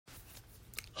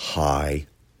Hi.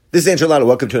 This is Andrew Lotto.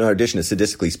 Welcome to another edition of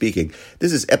Sadistically Speaking.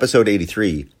 This is episode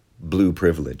 83, Blue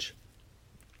Privilege.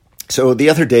 So the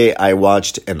other day I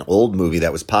watched an old movie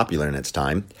that was popular in its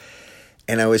time,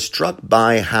 and I was struck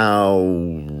by how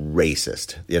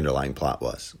racist the underlying plot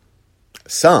was.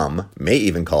 Some may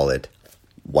even call it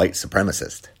white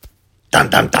supremacist. Dun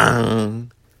dun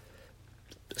dun!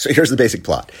 So here's the basic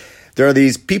plot. There are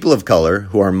these people of color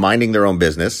who are minding their own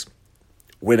business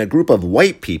when a group of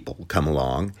white people come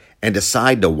along and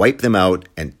decide to wipe them out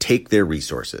and take their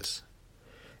resources.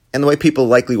 And the white people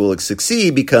likely will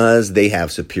succeed because they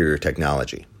have superior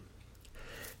technology.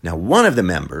 Now, one of the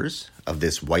members of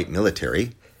this white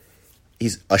military,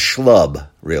 he's a schlub,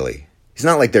 really. He's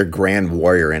not like their grand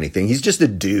warrior or anything. He's just a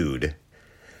dude.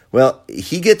 Well,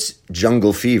 he gets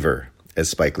jungle fever, as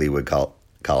Spike Lee would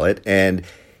call it, and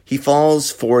he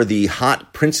falls for the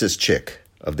hot princess chick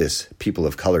of this people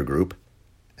of color group,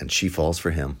 and she falls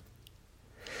for him.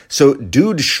 So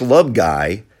dude schlub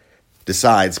guy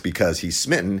decides, because he's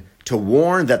smitten, to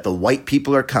warn that the white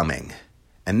people are coming.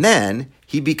 And then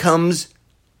he becomes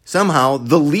somehow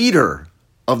the leader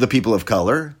of the people of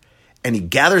color, and he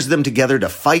gathers them together to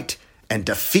fight and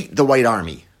defeat the white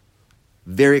army.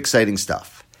 Very exciting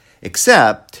stuff.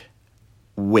 Except,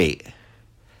 wait.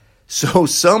 So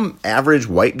some average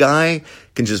white guy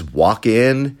can just walk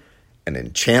in and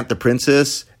enchant the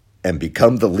princess and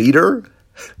become the leader?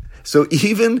 So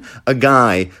even a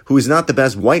guy who is not the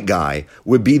best white guy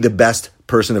would be the best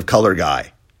person of color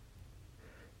guy.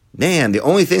 Man, the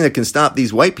only thing that can stop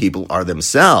these white people are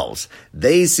themselves.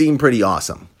 They seem pretty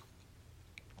awesome.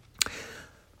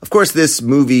 Of course, this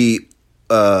movie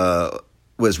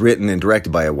was written and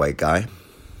directed by a white guy.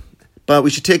 But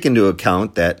we should take into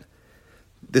account that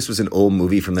this was an old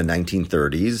movie from the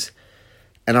 1930s,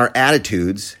 and our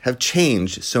attitudes have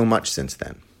changed so much since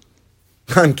then.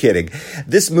 I'm kidding.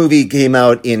 This movie came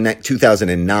out in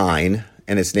 2009,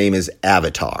 and its name is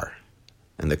Avatar.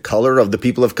 And the color of the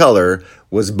people of color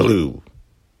was blue.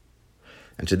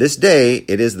 And to this day,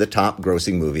 it is the top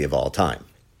grossing movie of all time.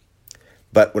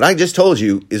 But what I just told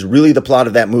you is really the plot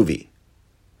of that movie.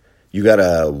 You got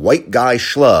a white guy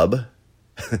schlub,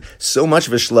 so much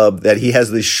of a schlub that he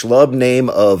has the schlub name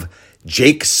of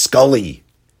Jake Sully.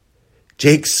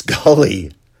 Jake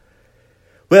Sully.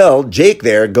 Well, Jake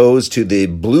there goes to the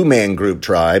Blue Man Group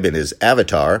tribe in his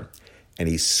avatar, and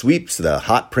he sweeps the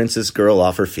hot princess girl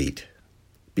off her feet,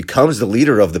 becomes the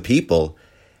leader of the people,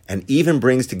 and even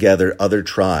brings together other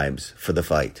tribes for the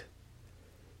fight.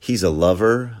 He's a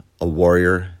lover, a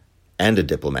warrior, and a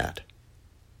diplomat.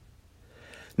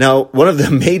 Now, one of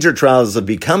the major trials of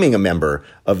becoming a member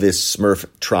of this Smurf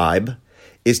tribe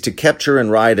is to capture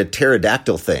and ride a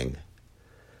pterodactyl thing.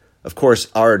 Of course,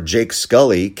 our Jake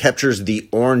Sully captures the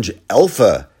orange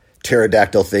alpha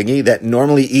pterodactyl thingy that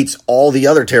normally eats all the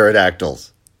other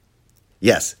pterodactyls.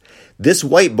 Yes, this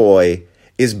white boy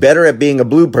is better at being a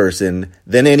blue person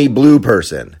than any blue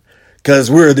person, 'cause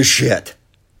we're the shit.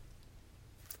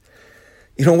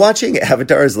 You know, watching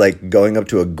Avatar is like going up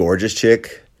to a gorgeous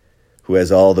chick who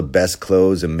has all the best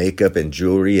clothes and makeup and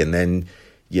jewelry, and then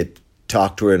you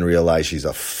talk to her and realize she's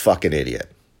a fucking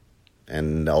idiot.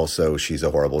 And also, she's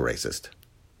a horrible racist.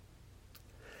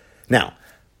 Now,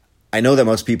 I know that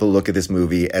most people look at this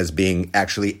movie as being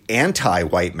actually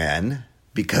anti-white men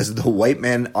because the white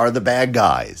men are the bad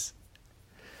guys.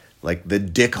 Like the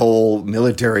dickhole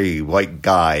military white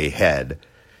guy head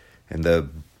and the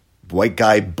white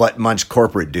guy butt munch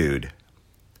corporate dude.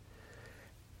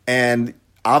 And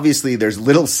obviously, there's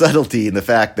little subtlety in the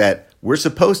fact that we're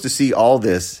supposed to see all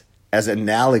this as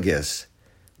analogous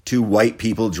to white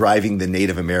people driving the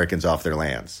Native Americans off their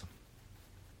lands.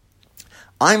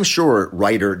 I'm sure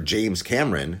writer James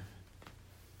Cameron,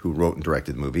 who wrote and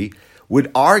directed the movie, would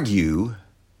argue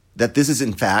that this is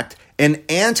in fact an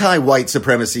anti-white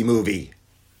supremacy movie.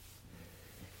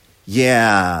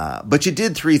 Yeah, but you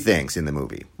did three things in the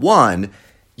movie. One,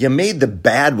 you made the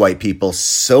bad white people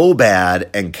so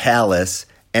bad and callous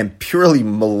and purely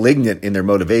malignant in their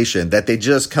motivation that they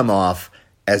just come off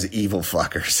as evil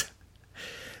fuckers.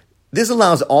 This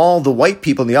allows all the white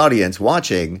people in the audience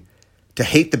watching to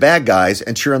hate the bad guys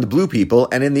and cheer on the blue people,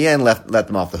 and in the end let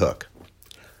them off the hook.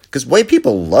 Because white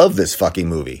people love this fucking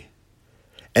movie.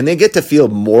 And they get to feel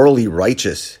morally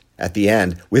righteous at the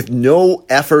end with no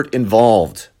effort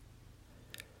involved.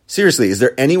 Seriously, is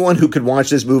there anyone who could watch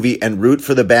this movie and root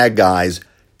for the bad guys?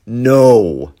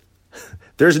 No.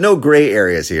 There's no gray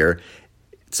areas here.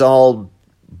 It's all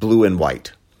blue and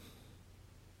white.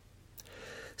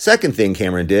 Second thing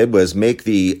Cameron did was make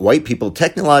the white people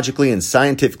technologically and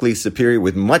scientifically superior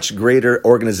with much greater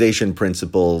organization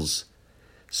principles.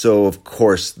 So, of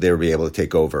course, they'll be able to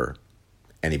take over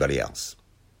anybody else.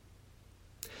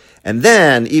 And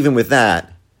then, even with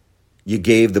that, you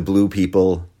gave the blue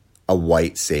people a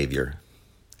white savior.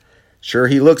 Sure,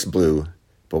 he looks blue,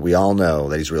 but we all know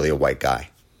that he's really a white guy.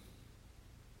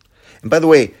 And by the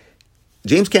way,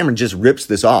 James Cameron just rips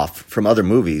this off from other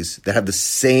movies that have the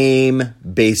same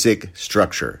basic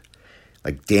structure,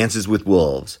 like Dances with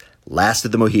Wolves, Last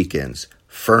of the Mohicans,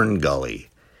 Fern Gully.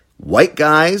 White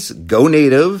guys go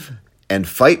native and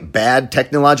fight bad,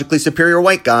 technologically superior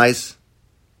white guys.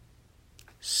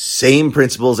 Same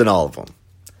principles in all of them.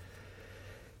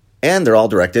 And they're all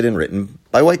directed and written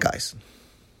by white guys.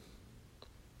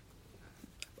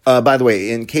 By the way,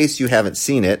 in case you haven't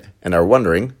seen it and are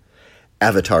wondering,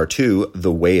 Avatar 2,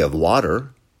 The Way of Water,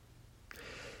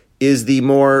 is the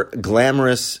more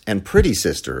glamorous and pretty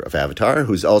sister of Avatar,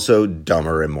 who's also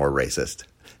dumber and more racist.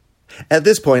 At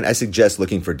this point, I suggest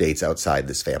looking for dates outside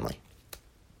this family.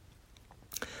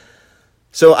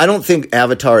 So I don't think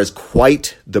Avatar is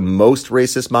quite the most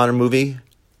racist modern movie.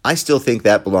 I still think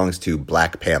that belongs to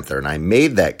Black Panther, and I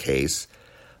made that case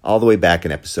all the way back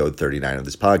in episode 39 of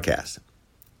this podcast.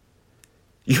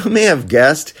 You may have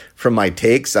guessed from my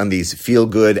takes on these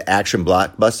feel-good action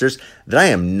blockbusters that I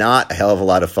am not a hell of a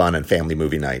lot of fun on family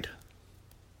movie night.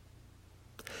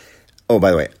 Oh,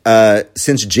 by the way,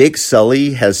 since Jake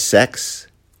Sully has sex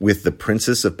with the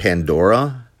Princess of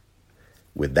Pandora,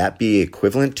 would that be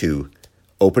equivalent to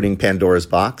opening Pandora's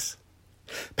box?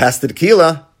 Pass the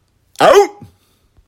tequila. Out!